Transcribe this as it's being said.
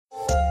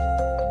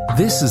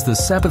This is the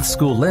Sabbath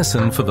School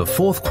lesson for the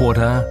fourth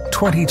quarter,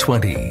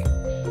 2020.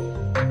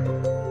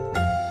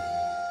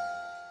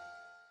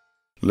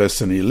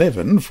 Lesson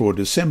 11 for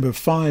December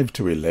 5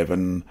 to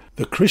 11,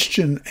 The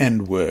Christian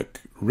and Work,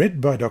 read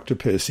by Dr.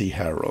 Percy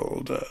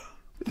Harold.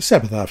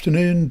 Sabbath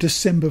Afternoon,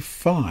 December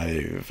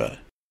 5.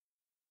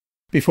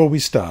 Before we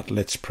start,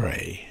 let's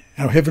pray.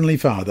 Our Heavenly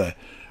Father,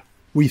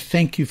 we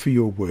thank you for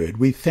your word.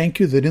 We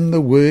thank you that in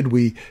the word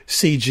we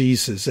see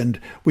Jesus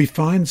and we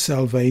find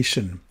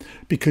salvation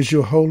because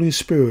your Holy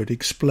Spirit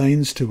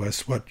explains to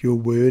us what your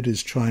word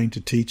is trying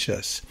to teach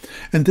us.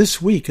 And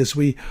this week, as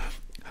we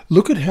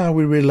look at how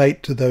we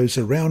relate to those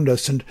around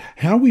us and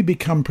how we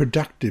become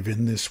productive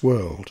in this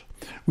world,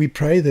 we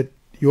pray that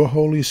your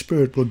Holy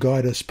Spirit will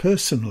guide us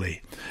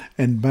personally,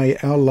 and may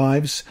our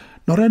lives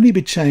not only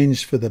be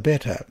changed for the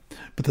better,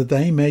 but that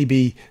they may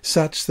be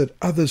such that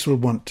others will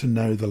want to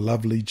know the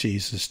lovely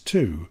Jesus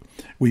too.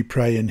 We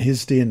pray in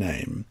his dear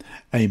name.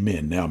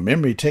 Amen. Our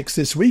memory text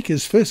this week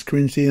is 1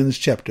 Corinthians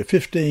chapter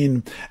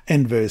 15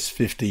 and verse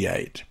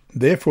 58.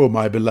 Therefore,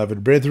 my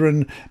beloved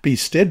brethren, be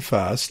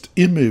steadfast,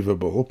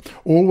 immovable,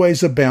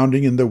 always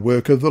abounding in the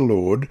work of the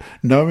Lord,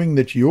 knowing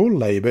that your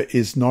labour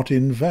is not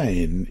in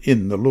vain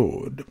in the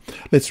Lord.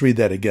 Let's read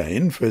that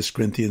again, 1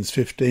 Corinthians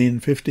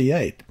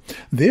 15:58.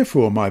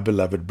 Therefore, my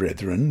beloved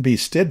brethren, be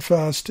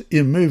steadfast,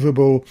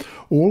 immovable,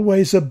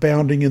 always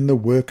abounding in the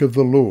work of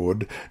the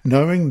Lord,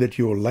 knowing that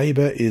your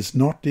labour is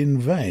not in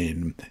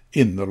vain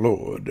in the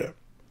Lord.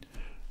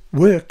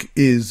 Work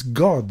is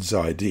God's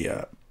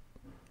idea.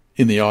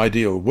 In the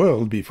ideal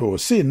world before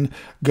sin,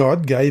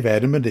 God gave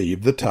Adam and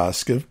Eve the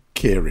task of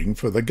caring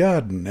for the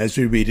garden, as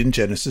we read in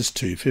Genesis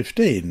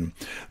 2:15.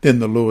 Then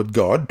the Lord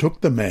God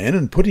took the man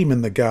and put him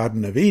in the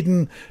Garden of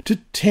Eden to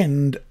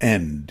tend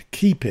and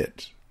keep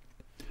it.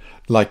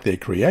 Like their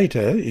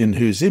Creator, in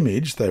whose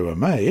image they were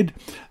made,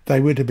 they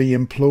were to be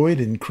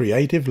employed in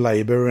creative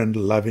labour and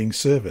loving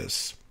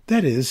service.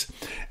 That is,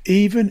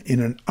 even in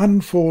an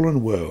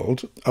unfallen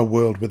world, a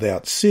world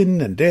without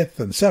sin and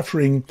death and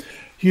suffering,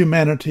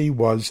 humanity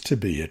was to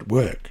be at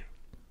work.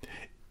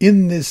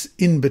 In this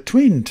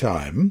in-between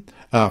time,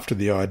 after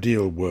the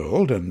ideal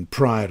world and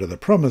prior to the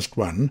promised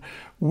one,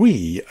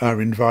 we are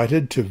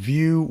invited to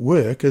view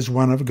work as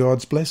one of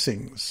God's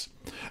blessings.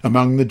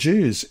 Among the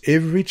Jews,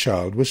 every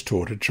child was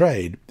taught a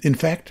trade. In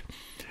fact,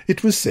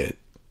 it was said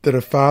that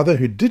a father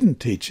who didn't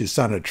teach his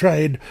son a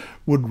trade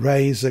would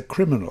raise a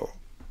criminal.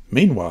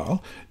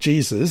 Meanwhile,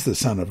 Jesus, the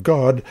Son of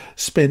God,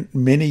 spent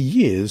many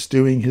years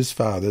doing his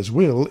Father's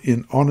will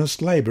in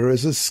honest labour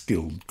as a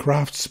skilled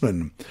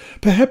craftsman,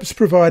 perhaps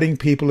providing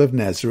people of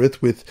Nazareth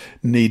with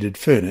needed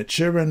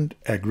furniture and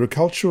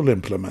agricultural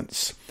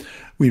implements.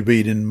 We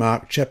read in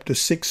Mark chapter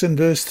 6 and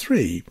verse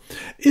 3,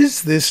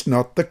 Is this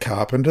not the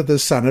carpenter, the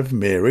son of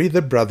Mary,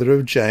 the brother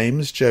of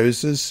James,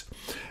 Joseph,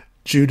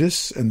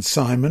 Judas, and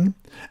Simon?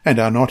 And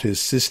are not his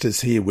sisters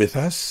here with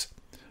us?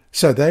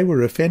 So they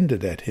were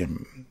offended at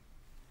him.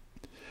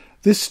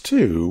 This,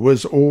 too,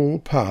 was all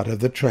part of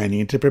the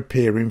training to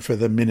prepare him for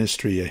the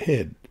ministry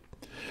ahead.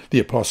 The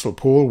Apostle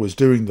Paul was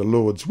doing the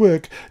Lord's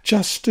work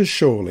just as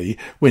surely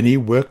when he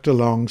worked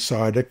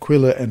alongside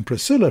Aquila and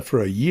Priscilla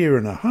for a year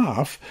and a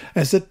half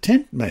as a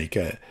tent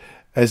maker,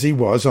 as he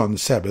was on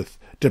Sabbath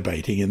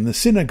debating in the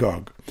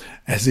synagogue,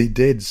 as he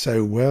did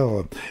so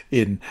well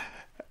in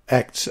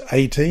Acts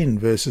 18,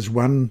 verses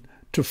 1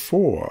 to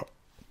 4.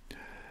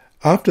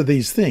 After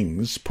these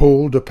things,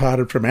 Paul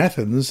departed from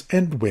Athens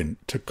and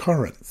went to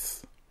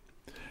Corinth.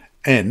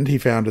 And he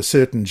found a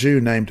certain Jew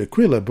named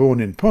Aquila,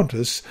 born in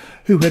Pontus,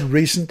 who had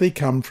recently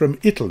come from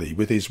Italy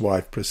with his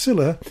wife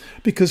Priscilla,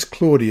 because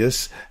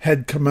Claudius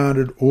had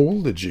commanded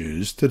all the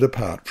Jews to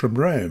depart from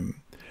Rome.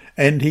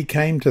 And he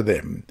came to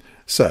them.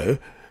 So,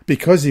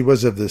 because he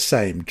was of the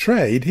same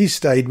trade, he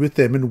stayed with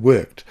them and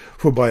worked,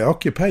 for by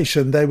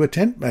occupation they were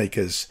tent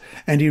makers.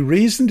 And he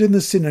reasoned in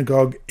the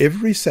synagogue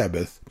every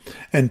Sabbath,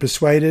 and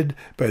persuaded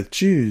both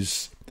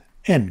Jews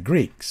and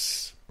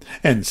Greeks.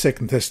 And 2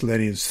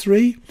 Thessalonians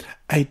 3,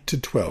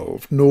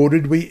 8-12. Nor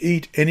did we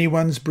eat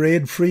anyone's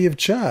bread free of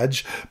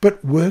charge,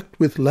 but worked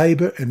with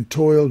labour and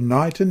toil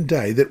night and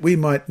day, that we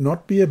might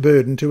not be a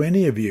burden to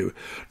any of you,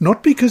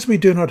 not because we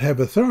do not have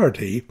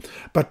authority,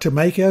 but to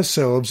make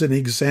ourselves an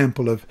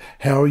example of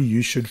how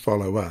you should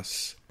follow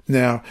us.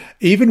 Now,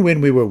 even when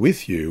we were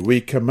with you,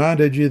 we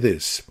commanded you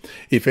this,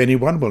 If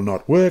anyone will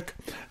not work,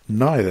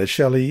 neither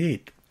shall he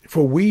eat.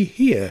 For we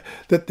hear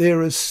that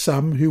there are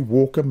some who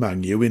walk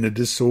among you in a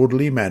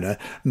disorderly manner,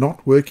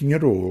 not working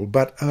at all,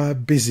 but are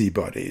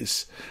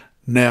busybodies.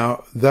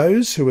 Now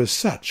those who are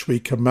such we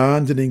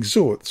command and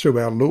exhort through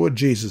our Lord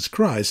Jesus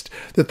Christ,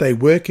 that they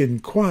work in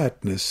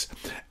quietness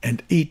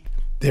and eat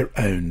their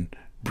own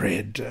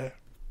bread.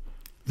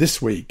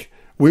 This week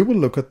we will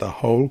look at the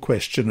whole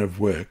question of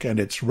work and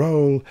its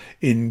role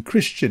in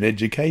Christian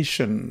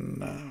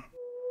education.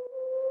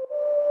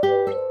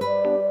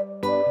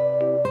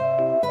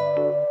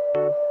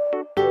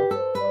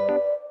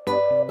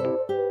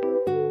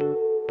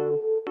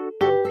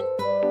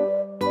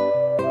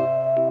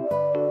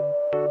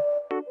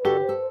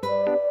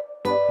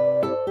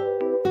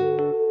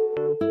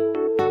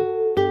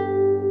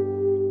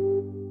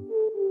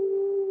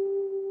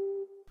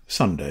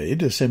 Sunday,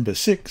 December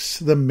 6,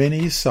 the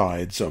many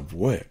sides of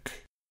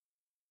work.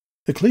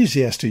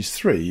 Ecclesiastes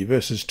 3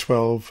 verses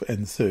 12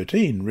 and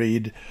 13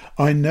 read,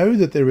 I know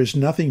that there is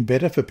nothing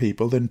better for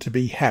people than to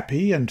be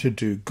happy and to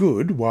do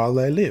good while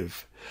they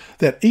live,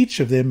 that each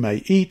of them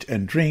may eat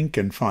and drink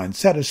and find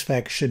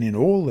satisfaction in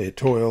all their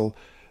toil.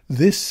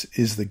 This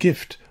is the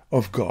gift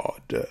of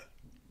God.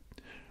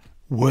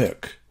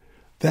 Work.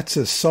 That's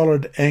a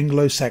solid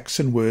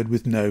Anglo-Saxon word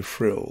with no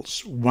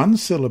frills. One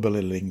syllable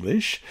in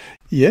English,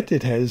 yet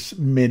it has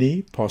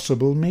many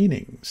possible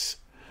meanings.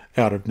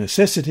 Out of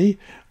necessity,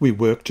 we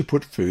work to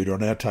put food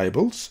on our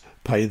tables,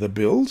 pay the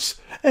bills,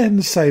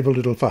 and save a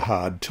little for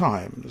hard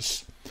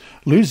times.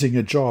 Losing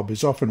a job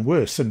is often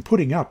worse than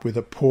putting up with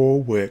a poor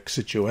work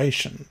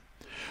situation.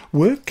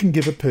 Work can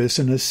give a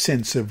person a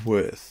sense of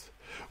worth.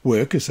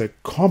 Work is a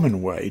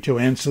common way to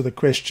answer the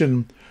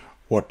question,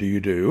 what do you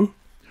do?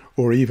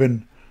 Or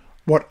even,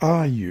 what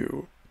are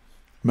you?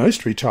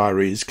 Most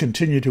retirees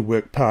continue to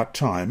work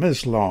part-time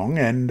as long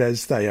and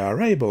as they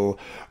are able,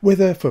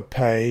 whether for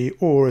pay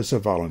or as a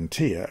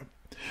volunteer.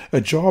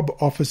 A job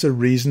offers a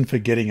reason for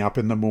getting up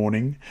in the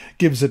morning,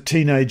 gives a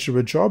teenager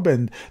a job,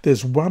 and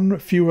there's one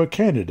fewer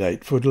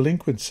candidate for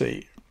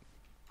delinquency.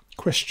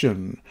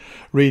 Question.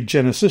 Read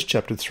Genesis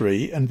chapter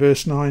 3 and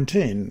verse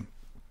 19.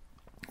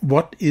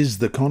 What is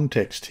the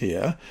context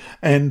here,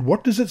 and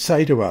what does it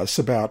say to us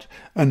about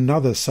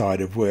another side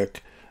of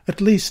work, at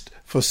least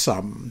for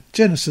some?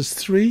 Genesis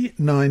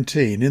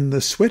 3:19, In the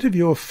sweat of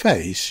your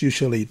face you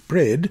shall eat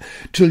bread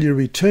till you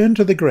return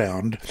to the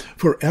ground,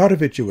 for out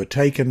of it you were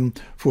taken,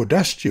 for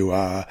dust you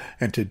are,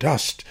 and to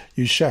dust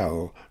you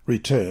shall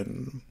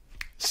return.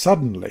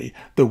 Suddenly,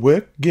 the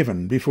work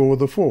given before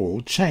the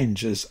fall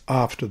changes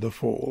after the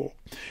fall.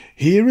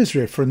 Here is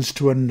reference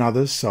to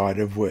another side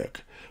of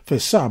work. For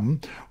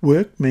some,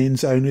 work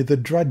means only the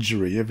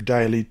drudgery of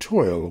daily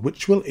toil,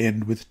 which will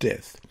end with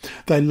death.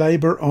 They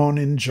labour on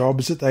in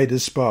jobs that they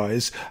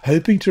despise,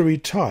 hoping to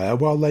retire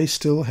while they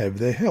still have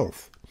their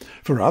health.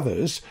 For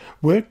others,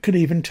 work can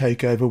even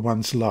take over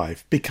one's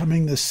life,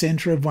 becoming the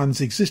centre of one's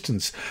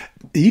existence,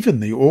 even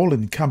the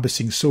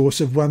all-encompassing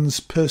source of one's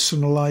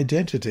personal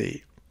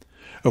identity.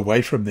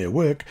 Away from their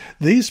work,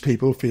 these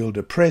people feel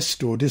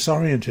depressed or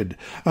disoriented,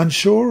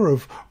 unsure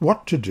of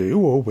what to do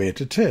or where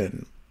to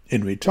turn.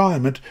 In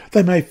retirement,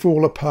 they may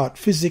fall apart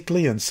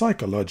physically and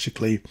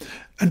psychologically,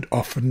 and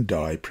often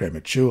die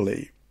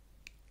prematurely.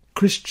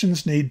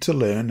 Christians need to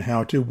learn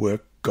how to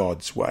work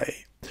God's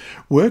way.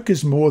 Work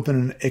is more than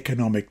an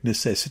economic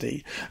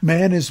necessity.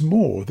 Man is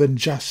more than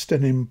just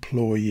an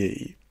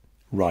employee.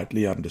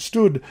 Rightly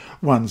understood,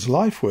 one's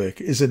life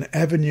work is an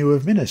avenue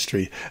of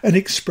ministry, an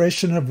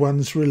expression of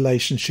one's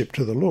relationship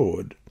to the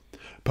Lord.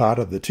 Part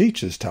of the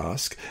teacher's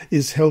task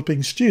is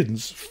helping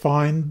students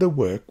find the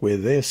work where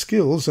their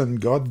skills and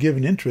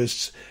God-given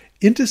interests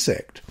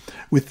intersect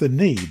with the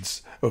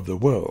needs of the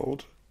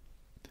world.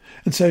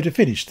 And so to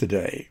finish the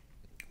day,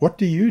 what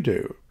do you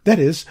do? That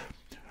is,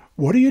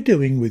 what are you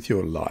doing with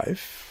your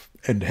life,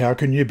 and how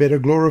can you better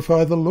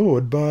glorify the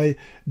Lord by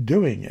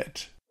doing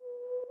it?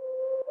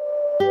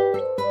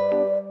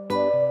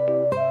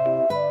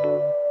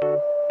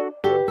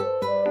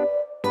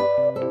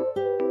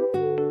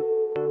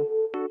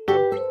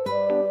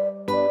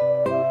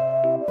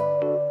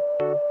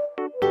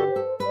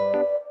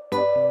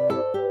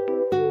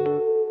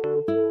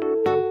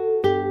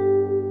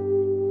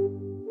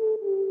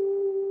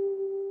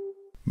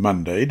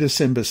 Monday,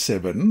 December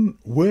 7,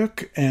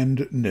 Work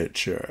and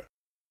Nurture.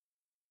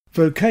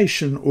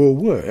 Vocation or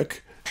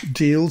work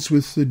deals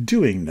with the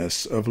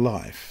doingness of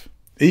life.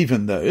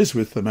 Even those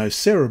with the most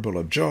cerebral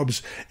of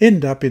jobs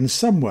end up in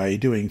some way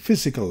doing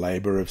physical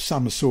labour of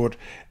some sort,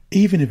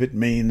 even if it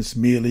means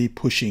merely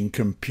pushing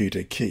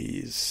computer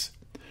keys.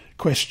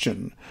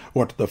 Question.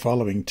 What do the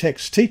following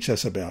texts teach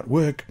us about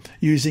work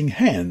using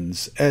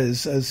hands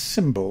as a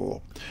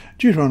symbol?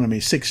 Deuteronomy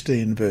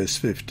 16 verse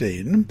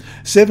 15.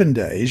 7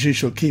 days you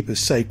shall keep a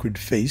sacred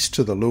feast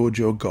to the Lord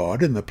your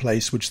God in the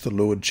place which the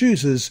Lord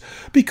chooses,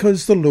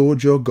 because the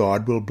Lord your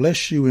God will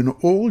bless you in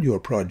all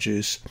your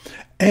produce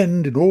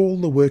and in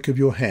all the work of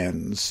your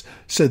hands,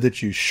 so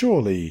that you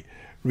surely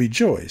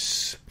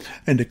rejoice.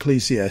 And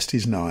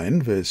Ecclesiastes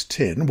 9 verse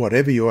 10,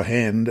 whatever your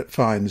hand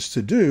finds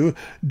to do,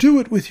 do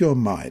it with your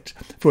might,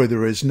 for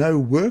there is no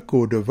work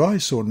or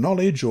device or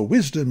knowledge or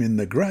wisdom in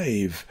the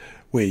grave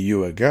where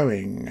you are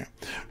going.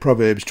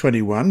 Proverbs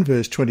 21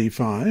 verse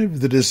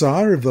 25, the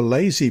desire of the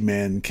lazy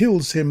man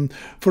kills him,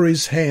 for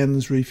his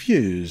hands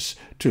refuse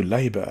to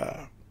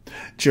labour.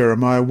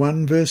 Jeremiah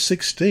 1 verse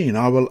 16,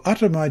 I will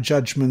utter my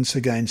judgments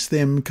against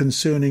them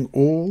concerning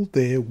all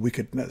their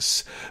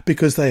wickedness,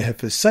 because they have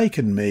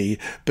forsaken me,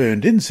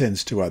 burned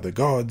incense to other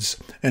gods,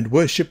 and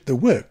worshipped the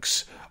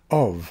works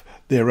of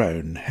their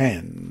own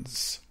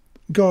hands.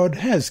 God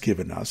has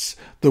given us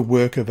the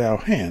work of our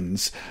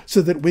hands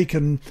so that we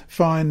can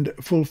find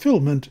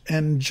fulfillment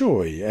and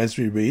joy, as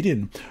we read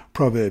in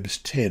Proverbs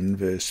 10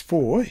 verse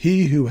 4,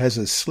 he who has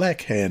a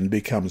slack hand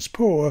becomes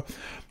poor,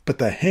 but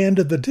the hand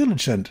of the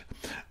diligent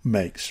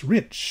makes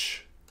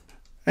rich.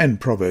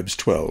 And Proverbs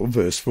 12,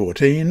 verse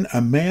 14,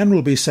 "A man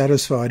will be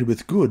satisfied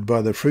with good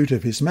by the fruit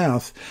of his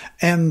mouth,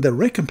 and the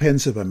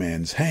recompense of a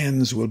man's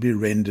hands will be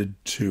rendered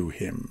to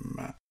him."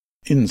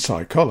 In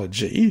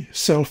psychology,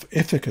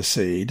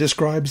 self-efficacy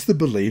describes the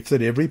belief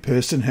that every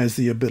person has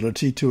the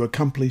ability to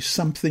accomplish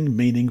something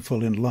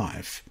meaningful in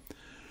life.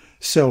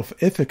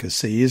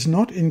 Self-efficacy is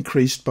not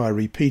increased by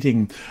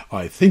repeating,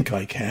 "I think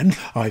I can,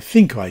 I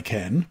think I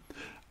can."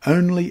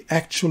 Only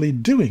actually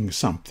doing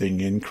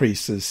something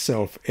increases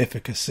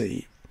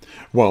self-efficacy.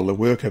 While the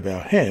work of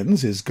our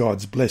hands is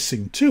God's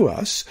blessing to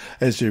us,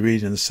 as we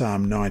read in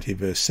Psalm 90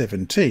 verse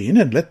 17,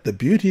 "And let the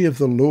beauty of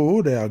the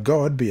Lord our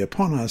God be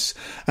upon us,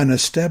 and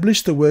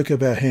establish the work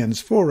of our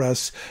hands for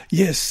us,"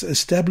 yes,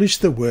 establish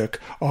the work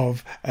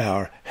of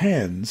our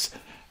hands,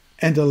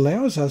 and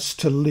allows us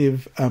to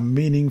live a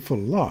meaningful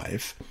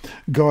life,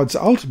 God's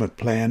ultimate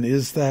plan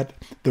is that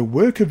the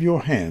work of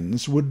your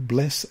hands would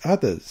bless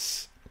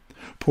others.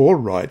 Paul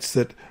writes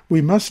that we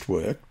must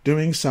work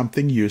doing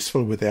something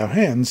useful with our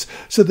hands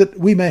so that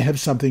we may have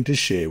something to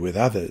share with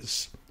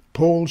others.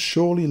 Paul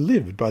surely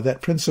lived by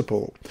that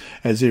principle.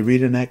 As we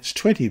read in Acts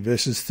 20,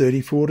 verses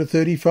 34 to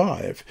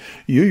 35,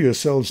 "You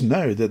yourselves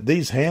know that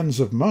these hands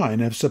of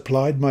mine have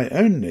supplied my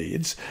own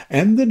needs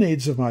and the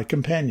needs of my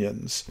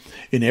companions.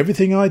 In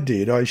everything I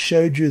did, I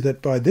showed you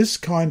that by this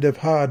kind of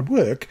hard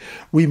work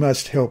we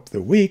must help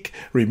the weak,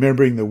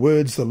 remembering the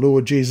words the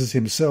Lord Jesus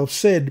himself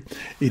said,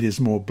 'It is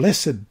more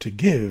blessed to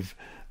give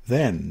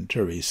than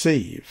to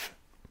receive.'"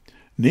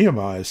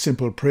 Nehemiah's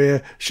simple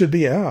prayer should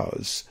be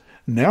ours.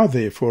 "Now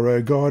therefore,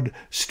 O God,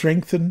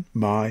 strengthen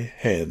my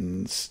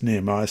hands."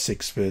 Nehemiah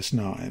 6 verse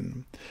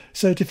 9.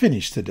 So to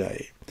finish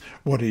today,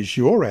 what is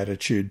your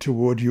attitude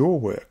toward your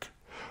work?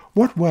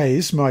 What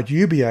ways might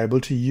you be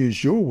able to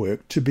use your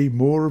work to be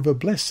more of a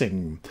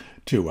blessing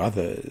to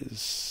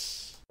others?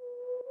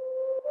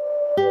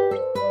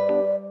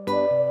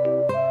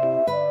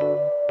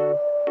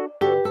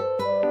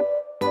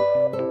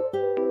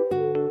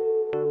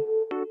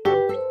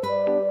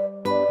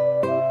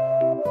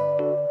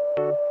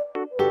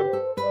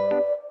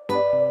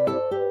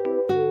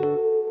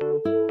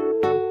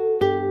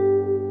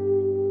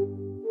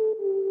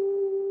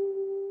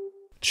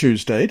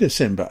 Tuesday,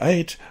 December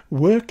 8,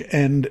 Work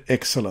and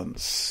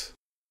Excellence.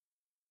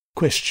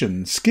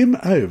 Question. Skim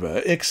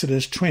over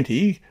Exodus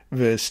 20,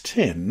 verse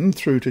 10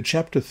 through to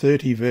chapter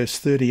 30, verse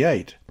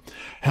 38.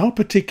 How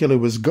particular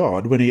was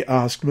God when he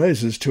asked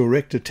Moses to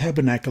erect a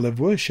tabernacle of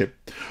worship?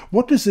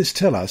 What does this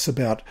tell us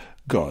about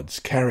God's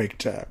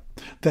character?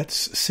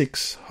 That's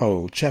 6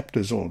 whole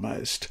chapters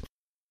almost.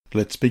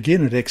 Let's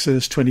begin at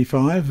Exodus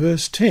 25,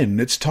 verse 10.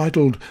 It's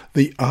titled,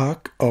 "The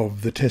Ark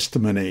of the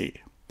Testimony."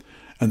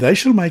 "And they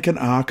shall make an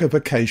ark of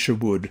acacia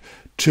wood.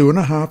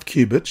 2.5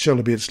 cubits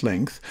shall be its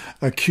length,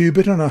 1.5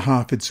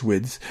 cubits its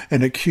width,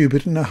 and 1.5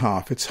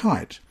 cubits its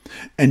height.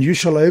 And you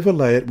shall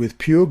overlay it with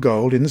pure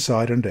gold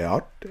inside and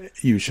out.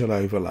 You shall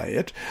overlay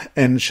it,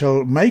 and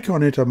shall make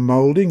on it a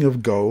moulding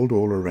of gold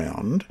all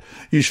around.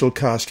 You shall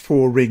cast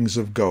 4 rings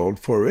of gold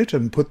for it,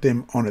 and put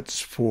them on its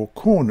 4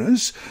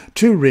 corners.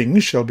 2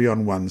 rings shall be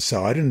on one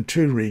side, and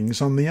 2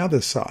 rings on the other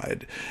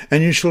side.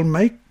 And you shall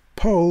make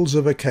poles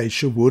of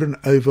acacia wood and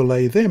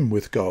overlay them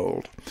with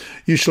gold.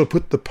 You shall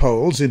put the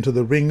poles into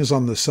the rings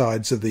on the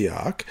sides of the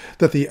ark,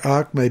 that the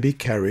ark may be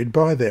carried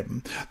by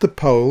them. The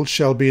poles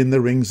shall be in the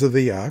rings of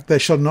the ark, they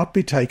shall not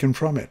be taken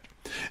from it.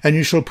 And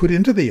you shall put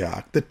into the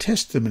ark the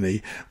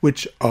testimony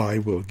which I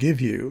will give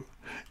you.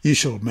 You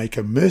shall make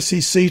a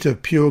mercy seat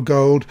of pure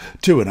gold.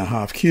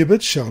 2.5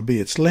 cubits shall be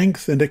its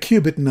length, and 1.5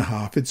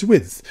 cubits its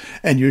width.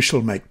 And you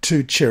shall make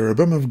 2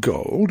 cherubim of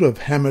gold, of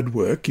hammered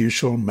work. You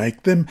shall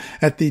make them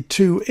at the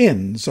 2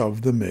 ends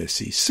of the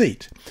mercy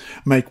seat.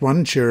 Make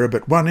 1 cherub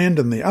at one end,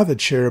 and the other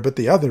cherub at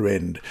the other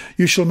end.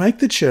 You shall make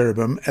the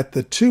cherubim at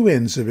the 2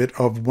 ends of it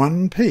of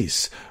one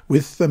piece,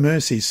 with the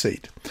mercy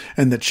seat.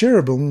 And the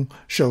cherubim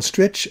shall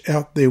stretch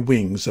out their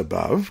wings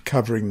above,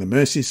 covering the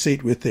mercy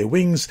seat with their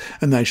wings,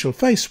 and they shall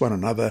face one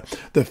another.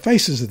 The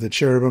faces of the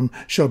cherubim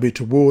shall be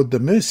toward the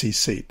mercy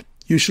seat.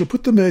 You shall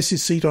put the mercy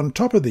seat on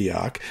top of the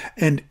ark,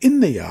 and in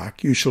the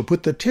ark you shall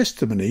put the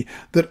testimony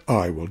that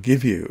I will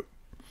give you.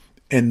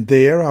 And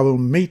there I will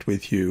meet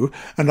with you,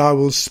 and I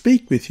will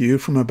speak with you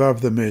from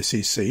above the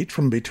mercy seat,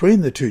 from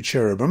between the 2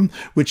 cherubim,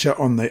 which are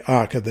on the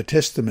ark of the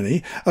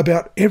testimony,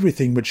 about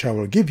everything which I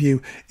will give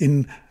you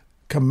in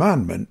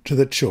commandment to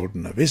the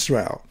children of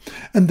Israel.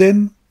 And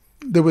then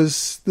there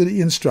was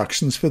the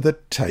instructions for the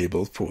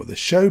table for the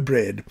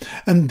showbread,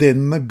 and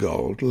then the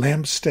gold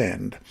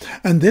lampstand,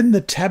 and then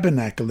the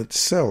tabernacle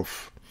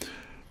itself.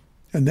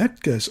 And that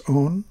goes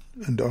on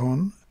and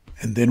on.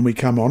 And then we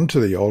come on to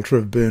the altar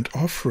of burnt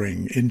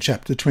offering in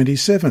chapter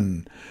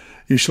 27.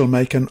 You shall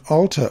make an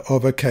altar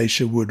of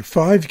acacia wood,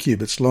 5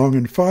 cubits long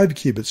and 5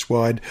 cubits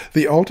wide.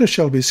 The altar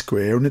shall be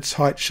square, and its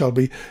height shall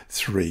be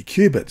 3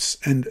 cubits.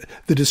 And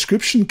the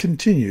description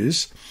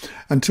continues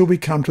until we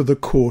come to the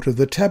court of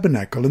the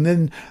tabernacle, and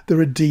then there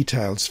are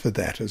details for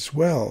that as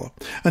well.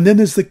 And then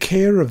there's the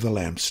care of the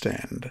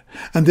lampstand,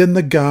 and then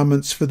the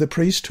garments for the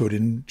priesthood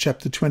in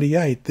chapter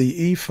 28,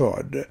 the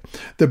ephod,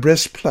 the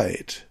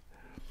breastplate,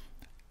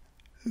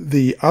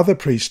 the other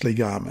priestly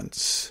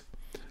garments.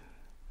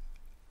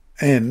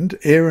 And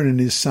Aaron and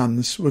his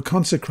sons were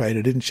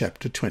consecrated in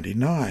chapter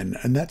 29,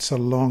 and that's a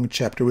long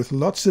chapter with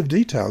lots of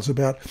details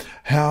about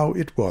how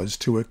it was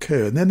to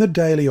occur. And then the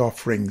daily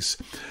offerings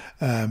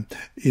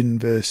in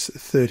verse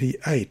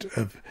 38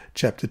 of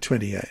chapter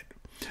 28.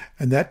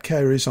 And that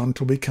carries on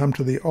till we come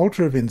to the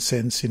altar of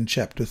incense in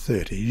chapter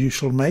 30. You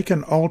shall make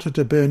an altar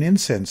to burn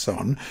incense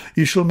on.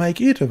 You shall make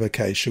it of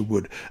acacia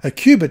wood. A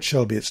cubit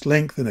shall be its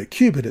length, and a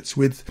cubit its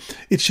width.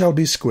 It shall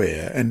be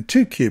square, and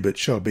 2 cubits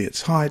shall be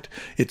its height.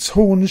 Its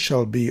horns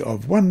shall be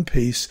of one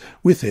piece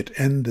with it.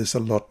 And there's a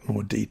lot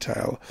more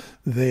detail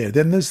there.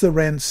 Then there's the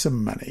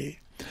ransom money.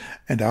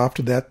 And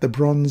after that the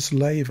bronze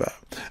laver,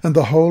 and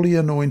the holy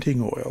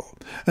anointing oil,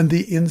 and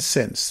the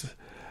incense,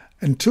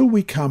 until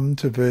we come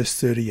to verse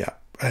 38.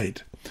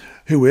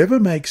 Whoever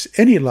makes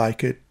any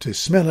like it to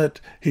smell it,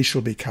 he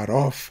shall be cut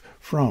off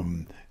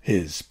from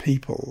his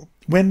people.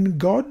 When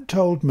God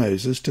told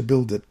Moses to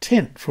build a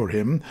tent for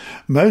him,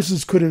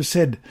 Moses could have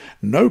said,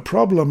 "No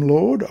problem,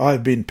 Lord.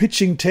 I've been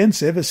pitching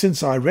tents ever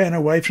since I ran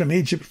away from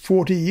Egypt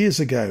 40 years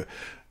ago.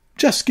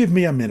 Just give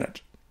me a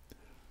minute."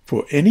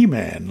 For any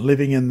man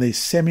living in the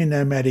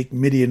semi-nomadic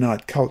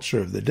Midianite culture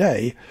of the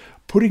day,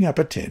 putting up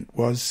a tent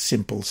was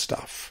simple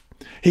stuff.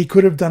 He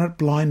could have done it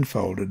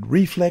blindfolded,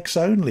 reflex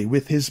only,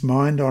 with his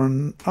mind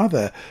on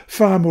other,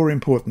 far more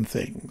important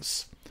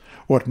things.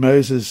 What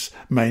Moses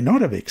may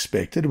not have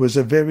expected was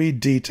a very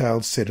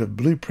detailed set of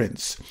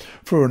blueprints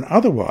for an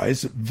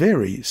otherwise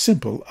very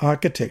simple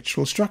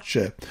architectural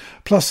structure,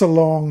 plus a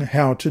long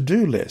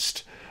how-to-do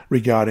list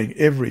regarding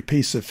every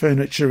piece of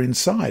furniture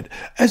inside,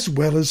 as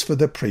well as for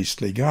the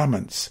priestly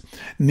garments.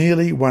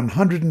 Nearly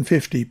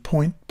 150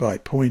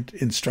 point-by-point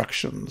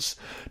instructions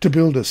to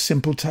build a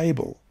simple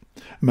table.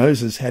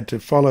 Moses had to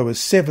follow a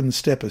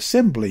 7-step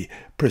assembly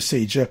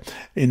procedure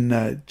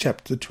in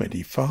chapter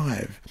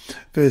 25,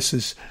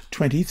 verses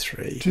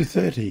 23 to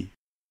 30.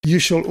 You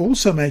shall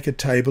also make a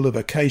table of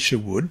acacia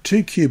wood.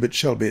 2 cubits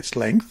shall be its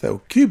length, a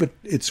cubit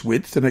its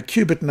width, and a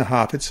cubit and a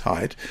half its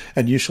height.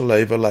 And you shall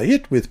overlay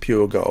it with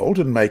pure gold,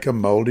 and make a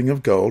moulding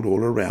of gold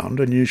all around.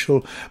 And you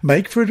shall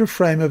make for it a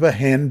frame of a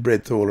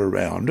handbreadth all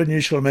around. And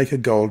you shall make a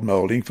gold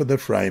moulding for the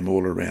frame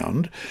all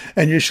around.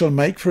 And you shall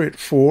make for it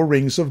 4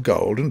 rings of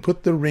gold, and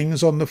put the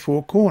rings on the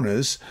 4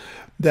 corners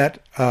that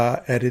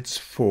are at its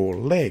 4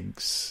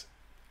 legs.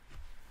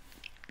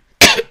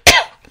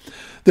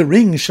 The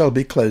rings shall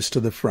be close to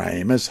the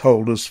frame, as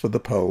holders for the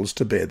poles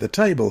to bear the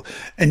table,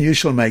 and you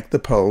shall make the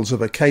poles of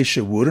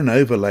acacia wood, and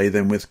overlay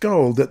them with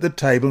gold, that the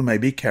table may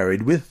be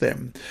carried with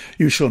them.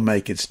 You shall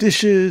make its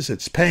dishes,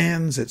 its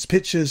pans, its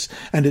pitchers,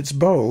 and its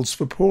bowls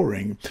for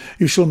pouring.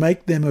 You shall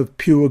make them of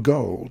pure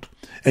gold,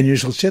 and you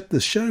shall set the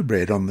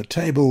showbread on the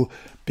table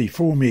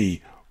before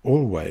me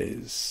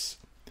always.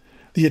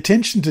 The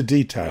attention to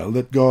detail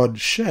that God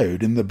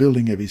showed in the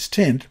building of his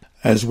tent,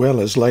 as well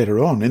as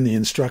later on in the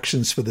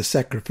instructions for the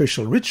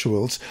sacrificial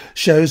rituals,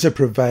 shows a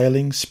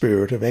prevailing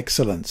spirit of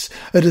excellence,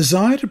 a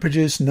desire to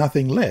produce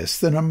nothing less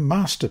than a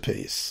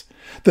masterpiece.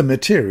 The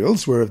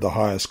materials were of the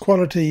highest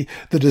quality,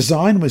 the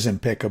design was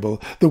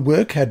impeccable, the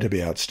work had to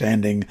be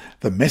outstanding,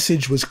 the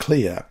message was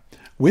clear.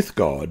 With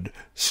God,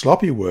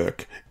 sloppy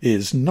work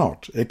is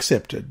not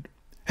accepted.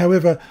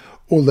 However,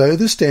 although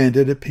the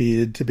standard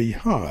appeared to be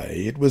high,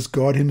 it was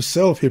God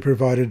himself who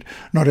provided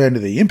not only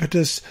the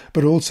impetus,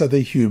 but also the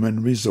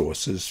human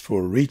resources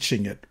for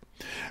reaching it.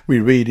 We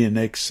read in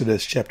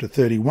Exodus chapter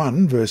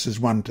 31, verses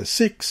 1 to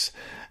 6,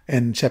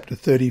 and chapter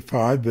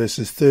 35,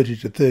 verses 30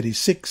 to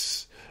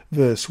 36,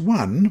 verse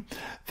 1,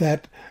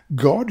 that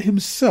God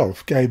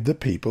himself gave the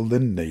people the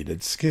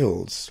needed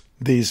skills.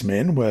 These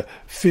men were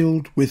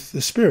filled with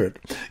the Spirit,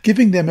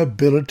 giving them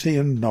ability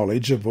and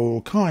knowledge of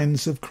all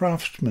kinds of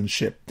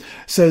craftsmanship,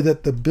 so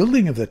that the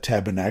building of the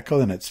tabernacle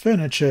and its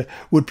furniture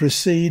would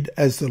proceed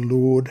as the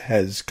Lord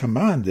has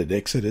commanded,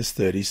 Exodus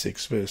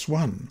 36, verse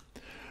 1.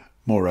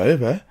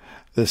 Moreover,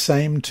 the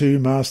same 2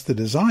 master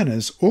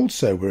designers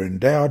also were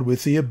endowed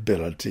with the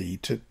ability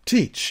to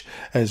teach,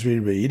 as we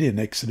read in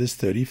Exodus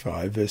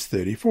 35, verse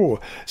 34,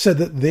 so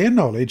that their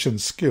knowledge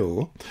and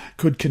skill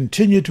could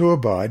continue to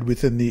abide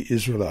within the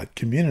Israelite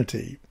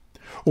community.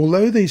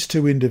 Although these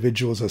 2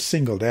 individuals are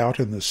singled out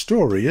in the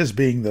story as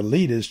being the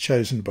leaders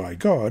chosen by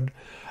God,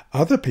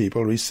 other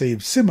people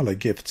received similar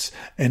gifts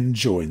and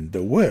joined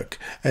the work,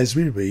 as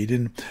we read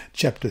in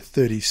chapter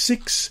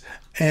 36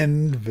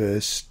 and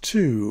verse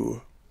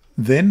 2.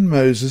 Then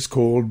Moses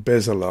called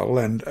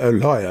Bezalel and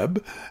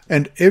Oholiab,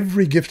 and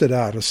every gifted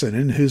artisan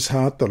in whose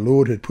heart the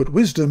Lord had put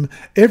wisdom,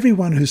 every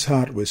one whose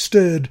heart was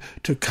stirred,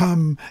 to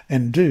come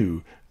and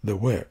do the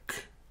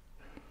work.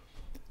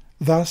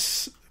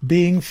 Thus,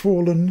 being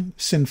fallen,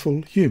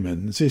 sinful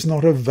humans is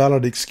not a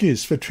valid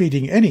excuse for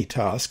treating any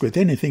task with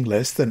anything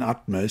less than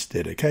utmost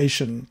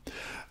dedication.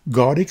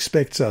 God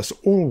expects us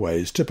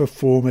always to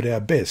perform at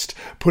our best,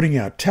 putting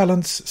our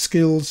talents,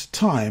 skills,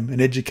 time,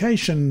 and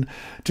education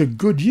to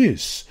good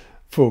use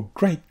for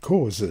great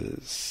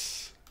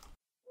causes.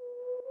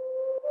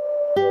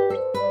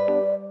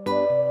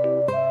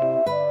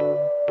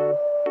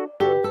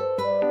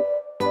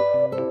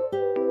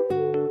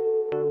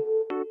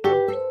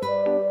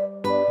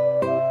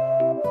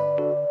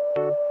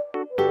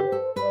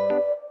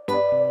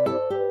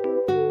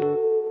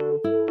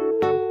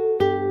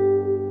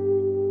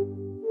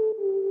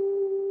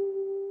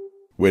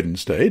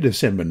 Wednesday,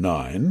 December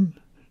 9,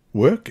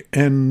 Work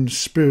and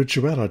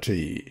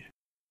Spirituality.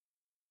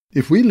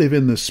 If we live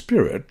in the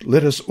Spirit,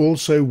 let us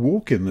also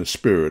walk in the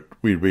Spirit,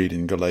 we read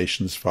in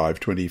Galatians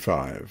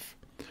 5:25.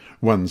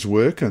 One's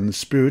work and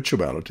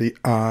spirituality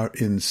are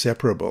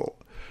inseparable.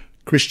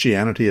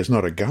 Christianity is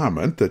not a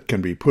garment that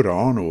can be put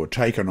on or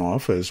taken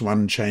off as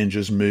one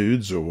changes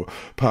moods or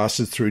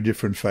passes through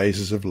different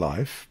phases of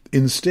life.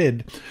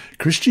 Instead,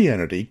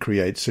 Christianity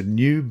creates a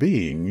new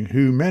being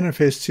who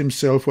manifests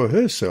himself or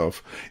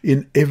herself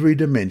in every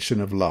dimension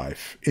of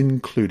life,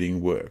 including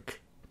work.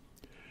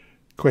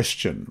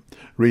 Question.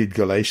 Read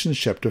Galatians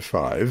chapter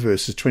 5,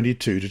 verses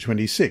 22 to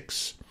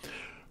 26.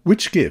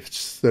 Which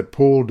gifts that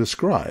Paul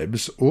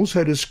describes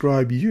also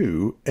describe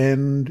you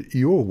and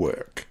your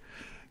work?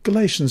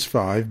 Galatians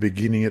 5,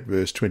 beginning at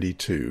verse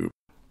 22.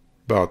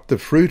 But the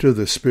fruit of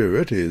the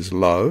Spirit is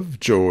love,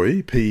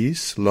 joy,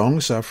 peace,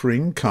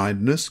 long-suffering,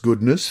 kindness,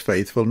 goodness,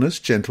 faithfulness,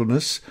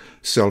 gentleness,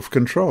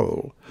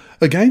 self-control.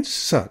 Against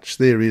such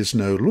there is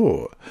no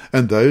law,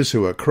 and those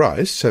who are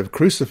Christ's have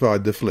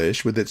crucified the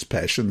flesh with its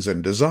passions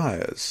and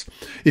desires.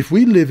 If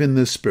we live in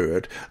the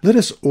Spirit, let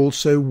us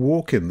also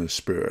walk in the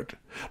Spirit.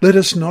 Let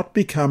us not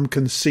become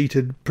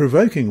conceited,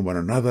 provoking one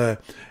another,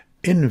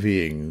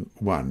 envying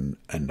one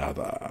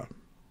another.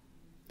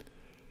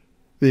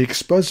 The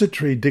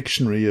Expository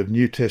Dictionary of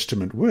New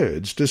Testament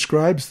Words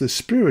describes the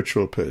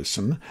spiritual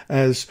person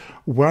as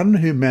one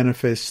who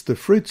manifests the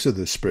fruits of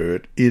the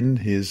Spirit in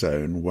his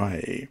own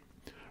way.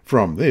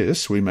 From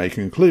this, we may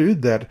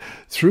conclude that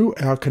through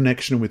our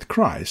connection with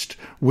Christ,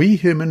 we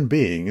human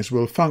beings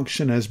will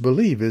function as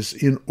believers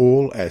in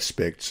all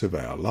aspects of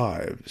our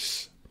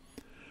lives.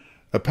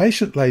 A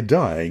patient lay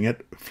dying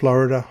at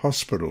Florida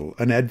Hospital,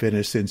 an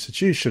Adventist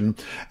institution,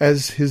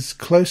 as his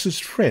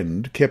closest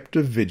friend kept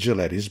a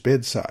vigil at his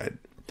bedside.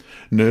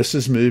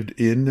 Nurses moved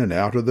in and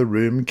out of the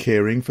room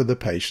caring for the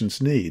patient's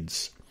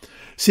needs.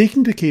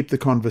 Seeking to keep the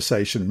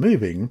conversation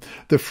moving,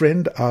 the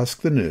friend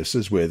asked the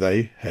nurses where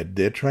they had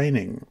their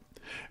training.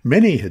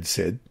 Many had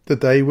said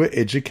that they were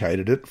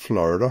educated at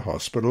Florida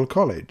Hospital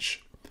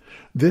College.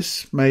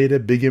 This made a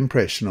big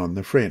impression on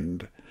the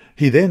friend.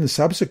 He then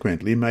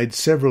subsequently made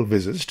several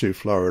visits to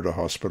Florida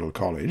Hospital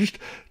College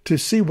to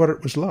see what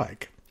it was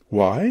like.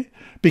 Why?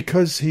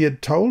 Because he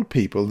had told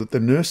people that the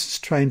nurses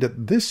trained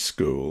at this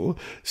school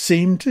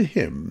seemed to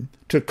him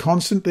to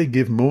constantly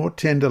give more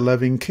tender,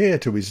 loving care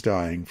to his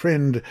dying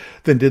friend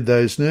than did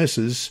those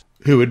nurses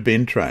who had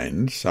been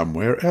trained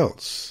somewhere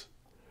else.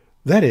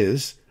 That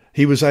is,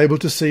 he was able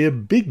to see a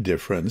big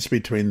difference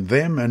between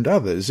them and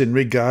others in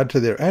regard to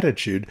their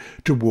attitude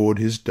toward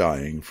his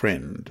dying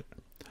friend.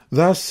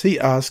 Thus he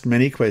asked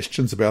many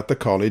questions about the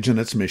college and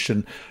its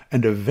mission,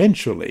 and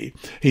eventually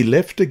he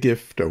left a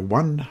gift of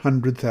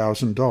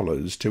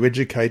 $100,000 to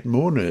educate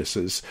more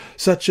nurses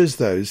such as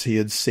those he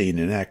had seen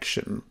in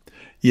action.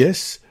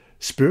 Yes,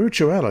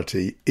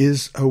 spirituality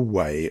is a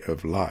way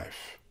of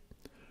life.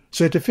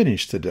 So to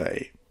finish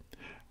today,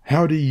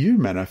 how do you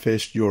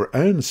manifest your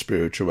own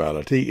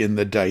spirituality in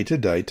the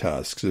day-to-day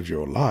tasks of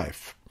your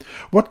life?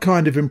 What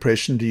kind of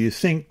impression do you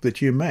think that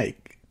you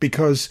make?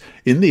 Because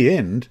in the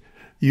end,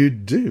 you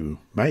do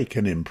make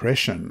an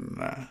impression.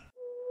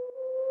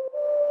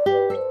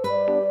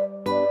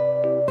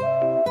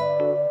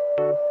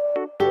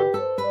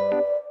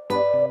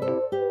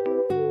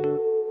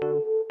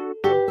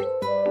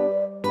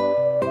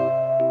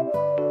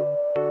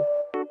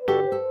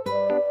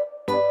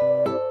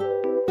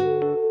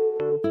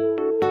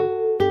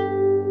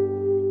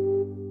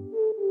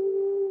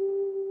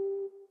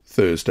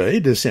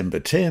 Thursday, December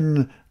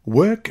 10,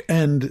 Work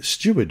and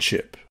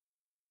Stewardship.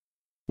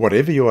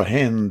 Whatever your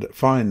hand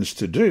finds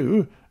to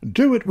do,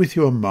 do it with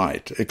your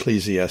might,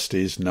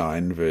 Ecclesiastes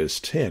 9, verse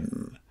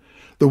 10.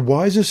 The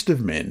wisest of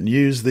men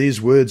use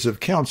these words of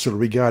counsel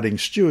regarding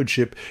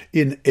stewardship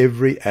in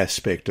every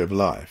aspect of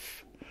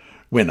life.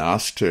 When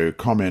asked to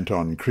comment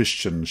on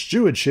Christian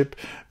stewardship,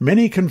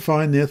 many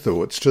confine their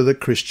thoughts to the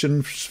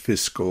Christian's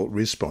fiscal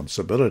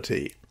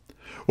responsibility.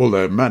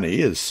 Although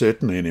money is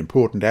certainly an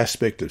important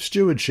aspect of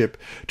stewardship,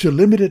 to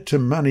limit it to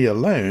money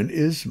alone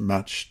is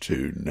much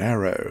too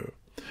narrow.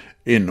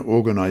 In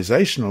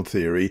organizational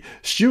theory,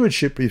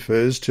 stewardship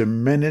refers to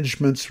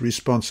management's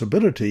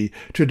responsibility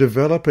to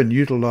develop and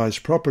utilize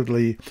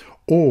properly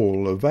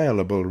all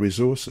available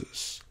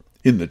resources.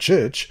 In the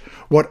church,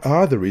 what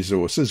are the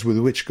resources with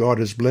which God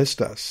has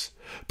blessed us?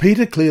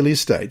 Peter clearly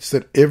states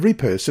that every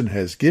person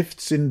has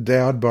gifts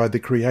endowed by the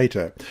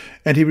Creator,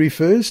 and he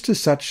refers to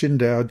such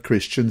endowed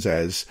Christians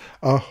as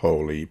a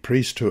holy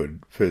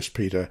priesthood, 1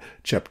 Peter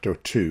chapter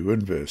 2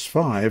 and verse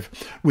 5,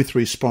 with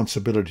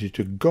responsibility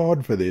to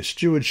God for their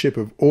stewardship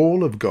of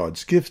all of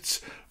God's gifts,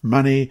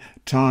 money,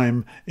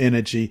 time,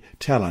 energy,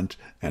 talent,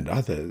 and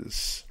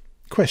others.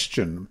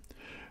 Question.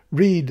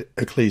 Read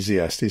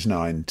Ecclesiastes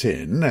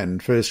 9:10 and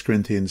 1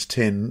 Corinthians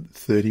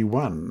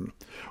 10:31.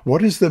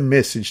 What is the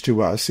message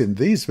to us in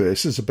these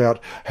verses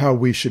about how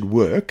we should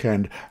work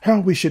and how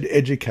we should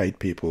educate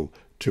people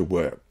to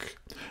work?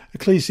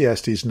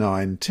 Ecclesiastes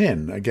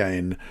 9:10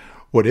 again.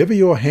 Whatever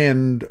your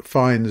hand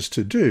finds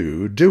to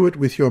do, do it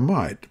with your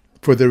might.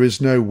 For there is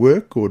no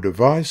work or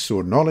device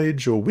or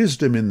knowledge or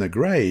wisdom in the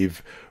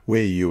grave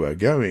where you are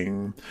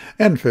going.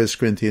 And 1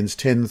 Corinthians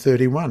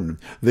 10:31,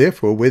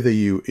 Therefore whether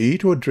you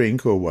eat or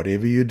drink or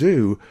whatever you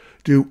do,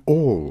 do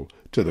all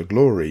to the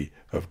glory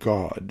of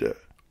God.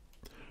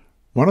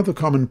 One of the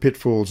common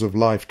pitfalls of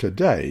life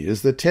today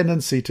is the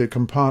tendency to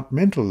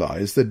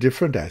compartmentalize the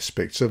different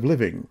aspects of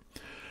living.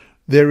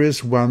 There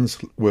is one's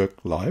work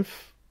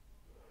life,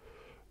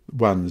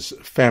 one's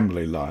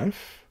family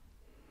life,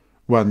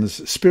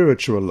 one's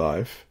spiritual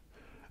life,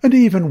 and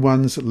even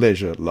one's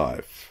leisure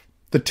life.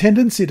 The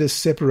tendency to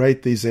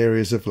separate these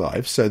areas of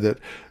life so that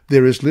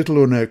there is little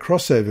or no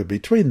crossover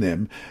between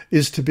them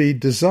is to be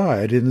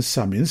desired in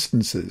some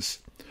instances.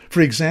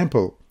 For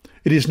example,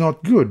 it is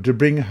not good to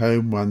bring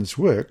home one's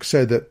work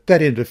so that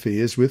that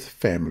interferes with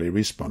family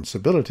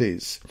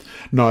responsibilities.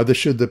 Neither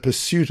should the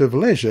pursuit of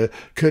leisure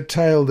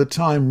curtail the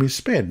time we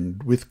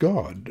spend with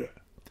God.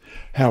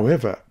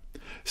 However,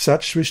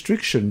 such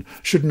restriction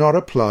should not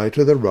apply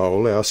to the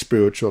role our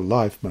spiritual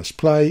life must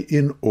play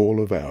in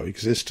all of our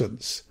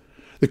existence.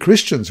 The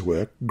Christian's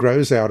work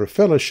grows out of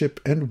fellowship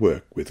and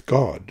work with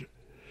God.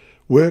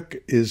 Work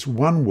is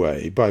one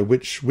way by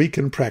which we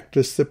can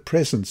practice the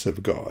presence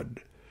of God.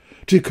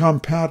 To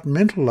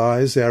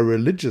compartmentalize our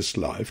religious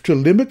life, to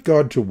limit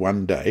God to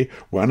one day,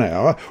 1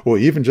 hour, or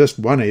even just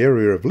one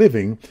area of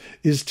living,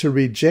 is to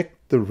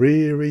reject the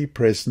weary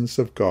presence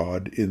of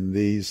God in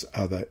these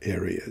other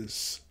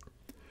areas.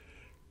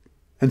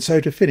 And so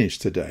to finish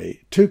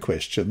today, 2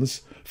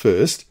 questions.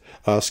 First,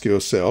 ask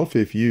yourself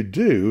if you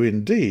do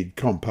indeed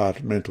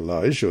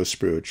compartmentalize your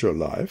spiritual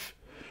life.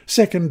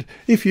 Second,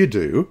 if you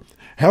do,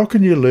 how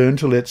can you learn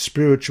to let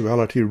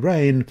spirituality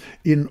reign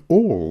in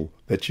all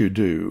that you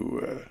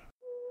do?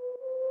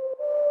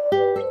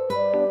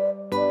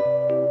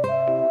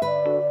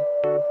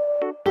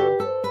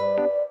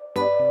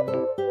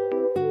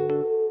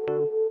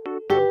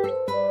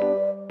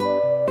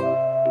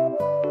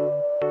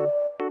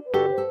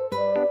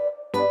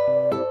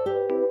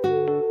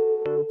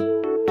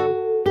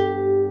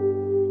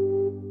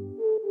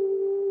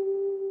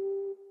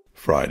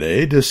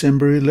 Friday,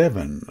 December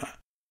 11.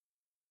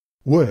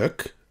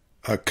 Work,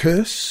 a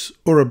curse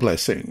or a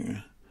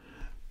blessing?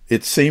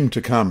 It seemed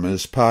to come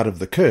as part of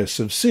the curse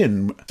of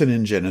sin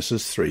in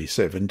Genesis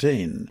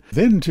 3:17.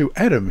 Then to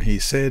Adam he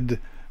said,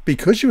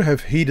 Because you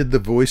have heeded the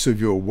voice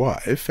of your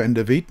wife, and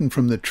have eaten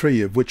from the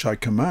tree of which I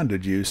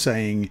commanded you,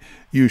 saying,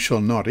 You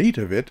shall not eat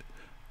of it,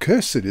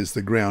 cursed is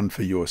the ground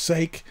for your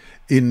sake,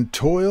 in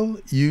toil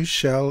you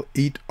shall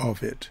eat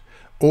of it,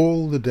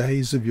 all the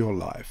days of your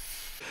life.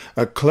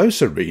 A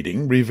closer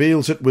reading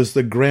reveals it was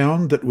the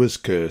ground that was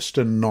cursed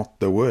and not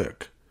the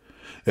work.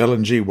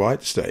 Ellen G.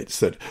 White states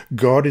that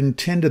God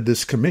intended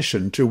this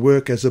commission to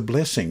work as a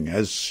blessing,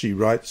 as she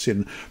writes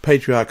in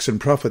Patriarchs and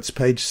Prophets,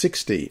 page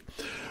 60.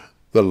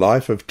 The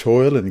life of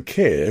toil and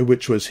care,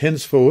 which was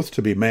henceforth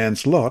to be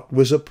man's lot,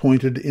 was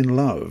appointed in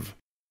love.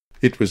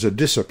 It was a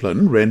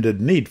discipline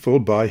rendered needful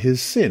by his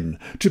sin,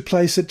 to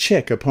place a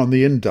check upon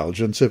the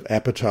indulgence of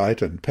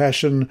appetite and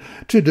passion,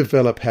 to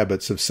develop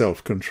habits of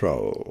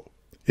self-control.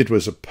 It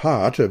was a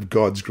part of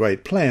God's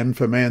great plan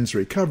for man's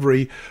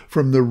recovery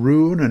from the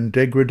ruin and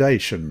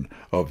degradation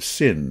of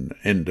sin.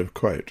 End of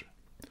quote.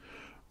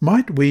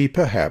 Might we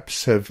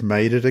perhaps have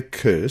made it a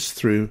curse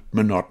through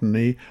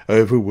monotony,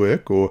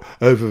 overwork, or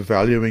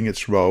overvaluing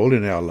its role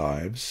in our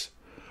lives?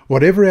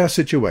 Whatever our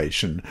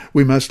situation,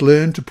 we must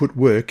learn to put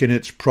work in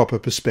its proper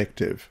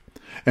perspective.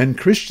 And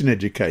Christian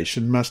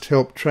education must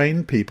help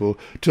train people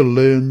to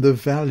learn the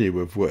value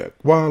of work,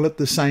 while at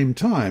the same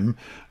time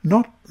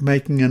not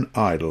making an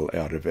idol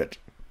out of it.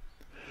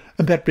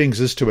 And that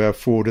brings us to our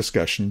 4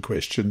 discussion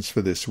questions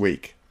for this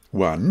week.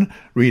 1.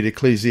 Read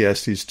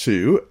Ecclesiastes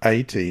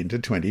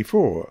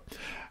 2:18-24.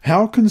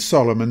 How can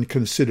Solomon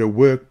consider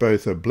work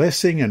both a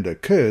blessing and a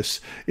curse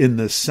in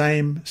the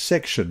same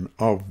section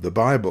of the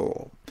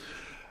Bible?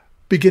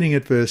 Beginning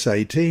at verse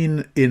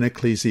 18 in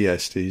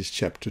Ecclesiastes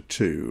chapter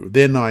 2.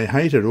 Then I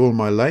hated all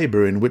my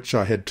labour in which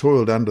I had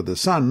toiled under the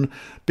sun,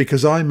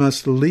 because I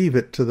must leave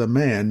it to the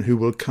man who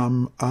will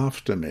come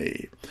after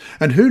me.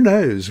 And who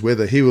knows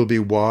whether he will be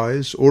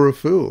wise or a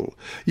fool?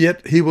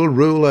 Yet he will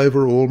rule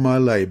over all my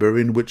labour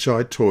in which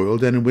I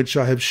toiled, and in which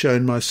I have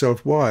shown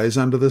myself wise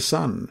under the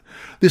sun.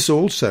 This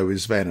also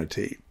is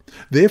vanity.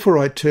 Therefore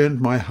I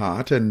turned my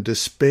heart, and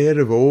despaired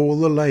of all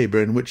the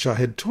labour in which I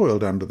had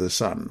toiled under the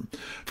sun.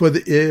 For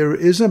there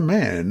is a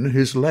man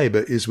whose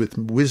labour is with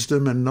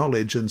wisdom and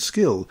knowledge and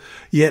skill,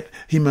 yet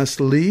he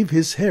must leave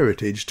his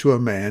heritage to a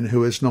man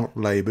who has not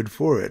laboured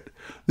for it.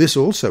 This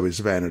also is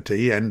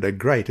vanity, and a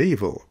great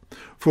evil.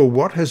 For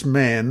what has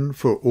man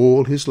for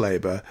all his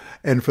labour,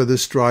 and for the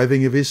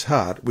striving of his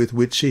heart with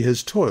which he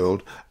has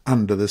toiled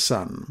under the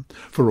sun?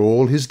 For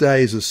all his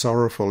days are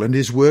sorrowful, and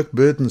his work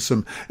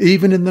burdensome.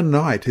 Even in the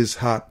night his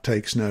heart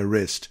takes no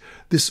rest.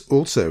 This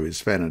also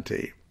is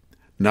vanity.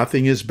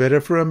 Nothing is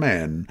better for a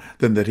man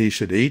than that he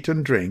should eat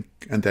and drink,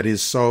 and that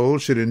his soul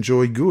should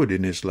enjoy good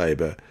in his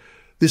labour.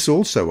 This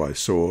also I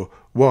saw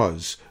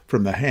was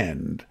from the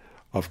hand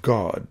of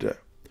God.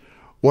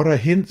 What are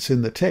hints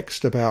in the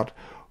text about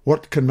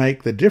what can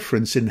make the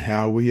difference in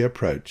how we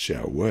approach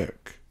our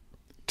work.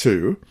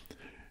 2.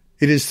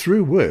 It is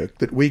through work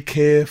that we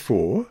care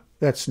for,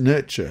 that's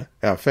nurture,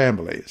 our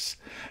families.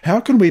 How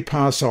can we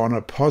pass on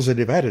a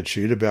positive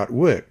attitude about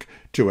work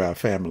to our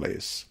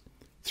families?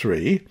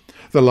 3.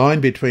 The line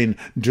between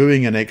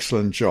doing an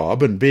excellent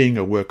job and being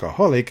a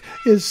workaholic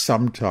is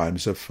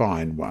sometimes a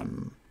fine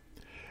one.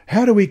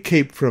 How do we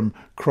keep from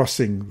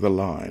crossing the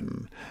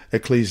line?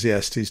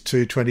 Ecclesiastes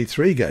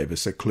 2:23 gave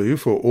us a clue.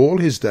 For all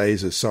his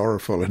days are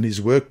sorrowful and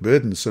his work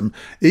burdensome.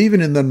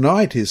 Even in the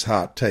night his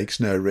heart takes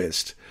no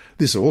rest.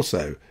 This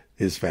also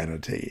is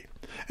vanity.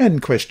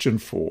 And question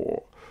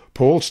 4.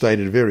 Paul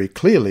stated very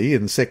clearly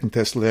in 2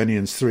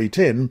 Thessalonians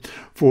 3:10,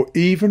 For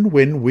even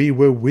when we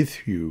were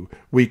with you,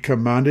 we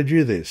commanded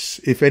you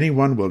this, if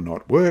anyone will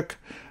not work,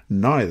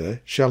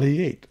 neither shall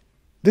he eat.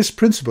 This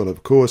principle,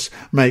 of course,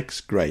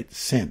 makes great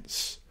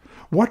sense.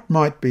 What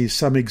might be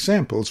some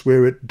examples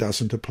where it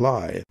doesn't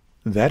apply?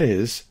 That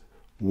is,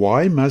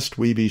 why must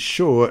we be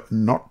sure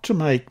not to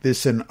make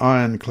this an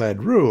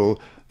ironclad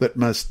rule that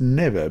must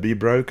never be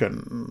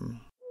broken?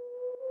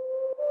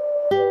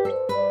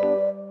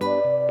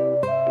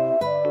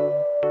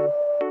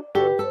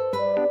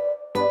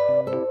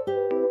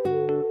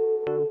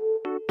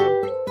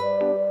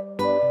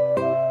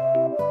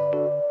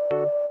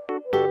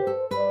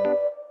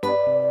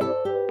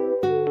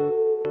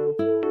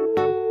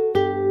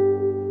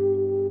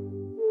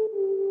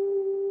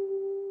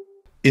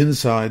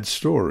 Inside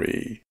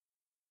Story.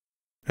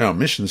 Our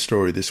mission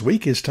story this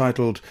week is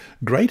titled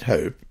Great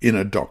Hope in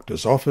a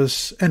Doctor's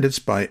Office, and it's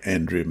by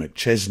Andrew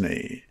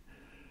McChesney.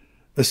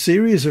 A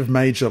series of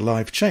major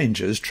life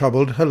changes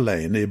troubled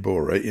Helene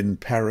Ebora in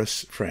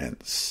Paris,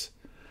 France.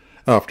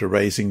 After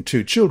raising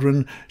 2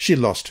 children, she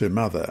lost her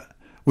mother.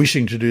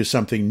 Wishing to do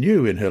something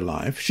new in her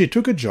life, she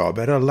took a job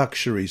at a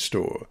luxury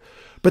store,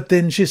 but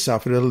then she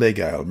suffered a leg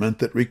ailment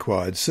that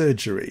required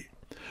surgery.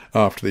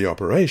 After the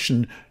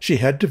operation, she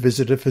had to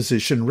visit a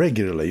physician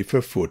regularly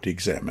for foot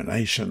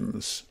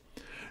examinations.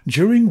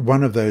 During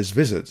one of those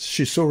visits,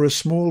 she saw a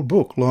small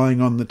book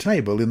lying on the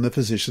table in the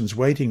physician's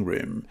waiting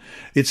room.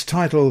 Its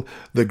title,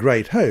 The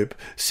Great Hope,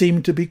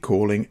 seemed to be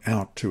calling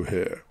out to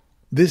her.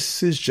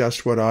 This is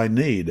just what I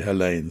need,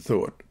 Helene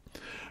thought.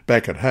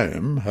 Back at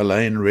home,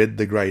 Helene read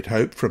The Great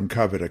Hope from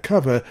cover to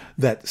cover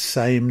that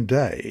same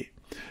day.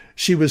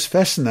 She was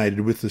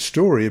fascinated with the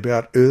story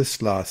about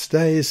Earth's last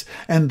days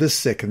and the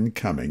second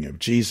coming of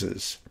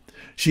Jesus.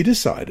 She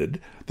decided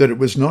that it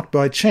was not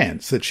by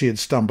chance that she had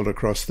stumbled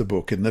across the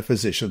book in the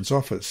physician's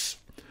office.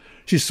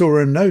 She saw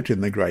a note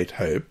in The Great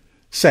Hope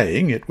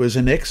saying it was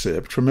an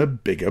excerpt from a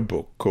bigger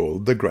book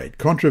called The Great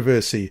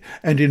Controversy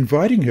and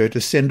inviting her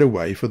to send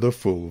away for the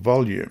full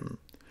volume.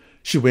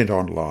 She went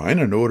online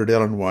and ordered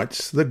Ellen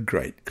White's The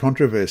Great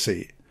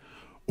Controversy.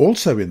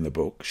 Also in the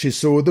book, she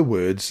saw the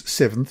words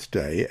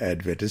Seventh-day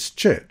Adventist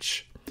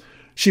Church.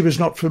 She was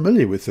not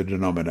familiar with the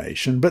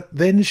denomination, but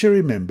then she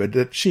remembered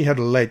that she had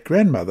a late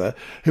grandmother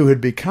who had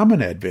become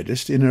an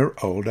Adventist in her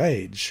old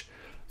age.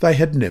 They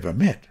had never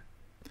met.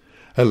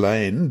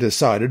 Helene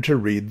decided to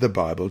read the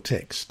Bible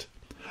text.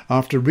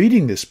 After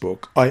reading this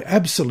book, I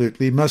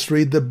absolutely must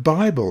read the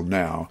Bible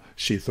now,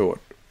 she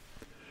thought.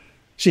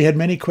 She had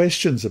many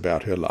questions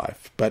about her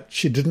life, but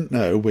she didn't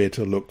know where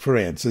to look for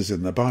answers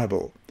in the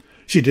Bible.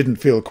 She didn't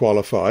feel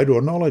qualified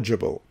or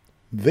knowledgeable.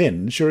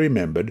 Then she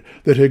remembered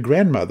that her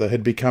grandmother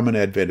had become an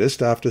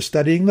Adventist after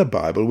studying the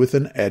Bible with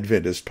an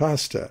Adventist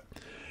pastor.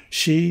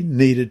 She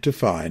needed to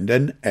find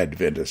an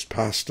Adventist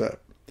pastor.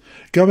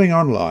 Going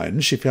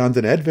online, she found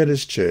an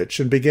Adventist church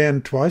and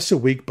began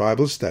twice-a-week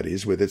Bible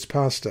studies with its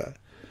pastor.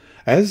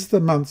 As the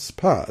months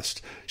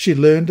passed, she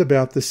learned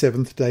about the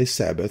Seventh-day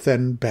Sabbath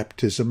and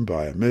baptism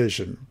by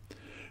immersion.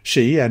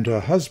 She and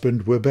her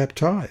husband were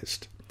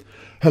baptized.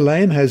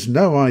 Helene has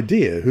no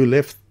idea who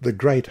left The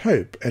Great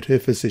Hope at her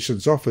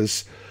physician's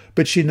office,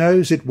 but she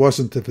knows it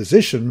wasn't the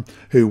physician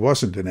who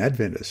wasn't an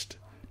Adventist.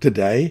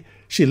 Today,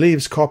 she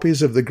leaves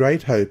copies of The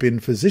Great Hope in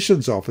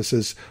physicians'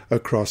 offices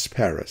across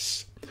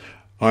Paris.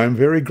 I am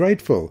very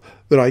grateful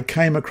that I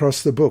came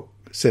across the book,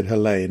 said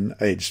Helene,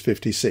 aged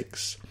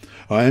 56.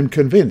 I am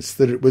convinced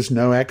that it was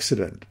no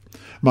accident.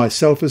 My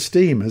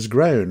self-esteem has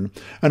grown,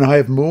 and I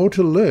have more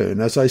to learn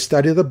as I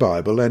study the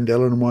Bible and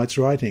Ellen White's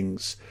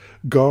writings.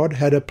 God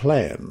had a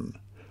plan.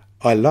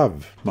 I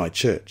love my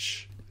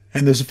church.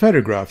 And there's a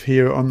photograph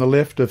here on the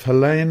left of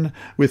Helene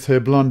with her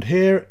blonde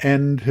hair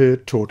and her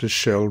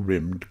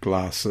tortoiseshell-rimmed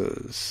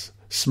glasses,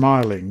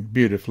 smiling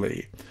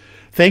beautifully.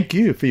 Thank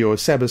you for your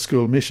Sabbath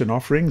School mission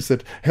offerings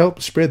that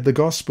help spread the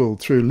gospel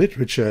through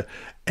literature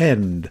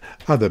and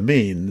other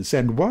means.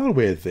 And while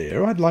we're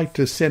there, I'd like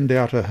to send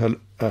out a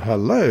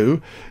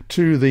hello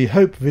to the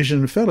Hope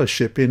Vision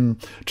Fellowship in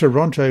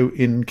Toronto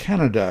in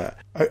Canada,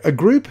 a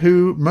group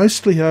who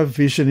mostly are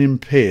vision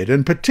impaired,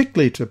 and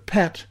particularly to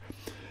Pat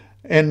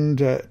and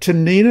to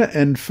Nina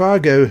and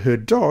Fargo, her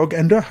dog,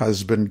 and her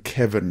husband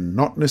Kevin,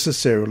 not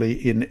necessarily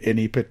in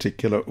any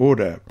particular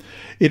order.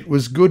 It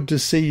was good to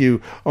see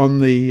you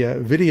on the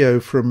video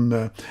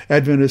from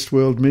Adventist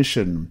World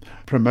Mission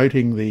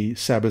promoting the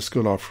Sabbath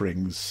School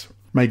offerings.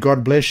 May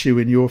God bless you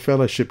in your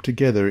fellowship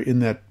together in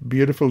that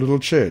beautiful little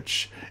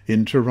church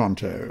in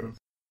Toronto.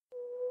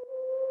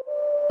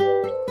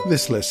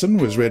 This lesson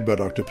was read by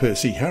Dr.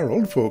 Percy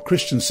Harold for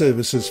Christian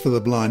Services for the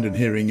Blind and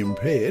Hearing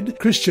Impaired,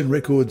 Christian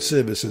Record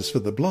Services for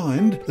the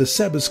Blind, the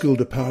Sabbath School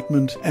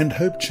Department, and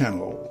Hope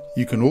Channel.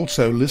 You can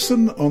also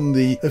listen on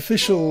the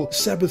official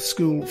Sabbath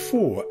School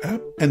 4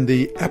 app and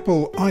the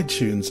Apple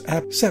iTunes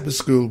app, Sabbath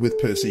School with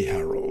Percy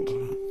Harold.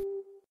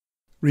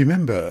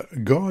 Remember,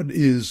 God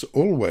is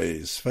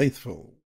always faithful.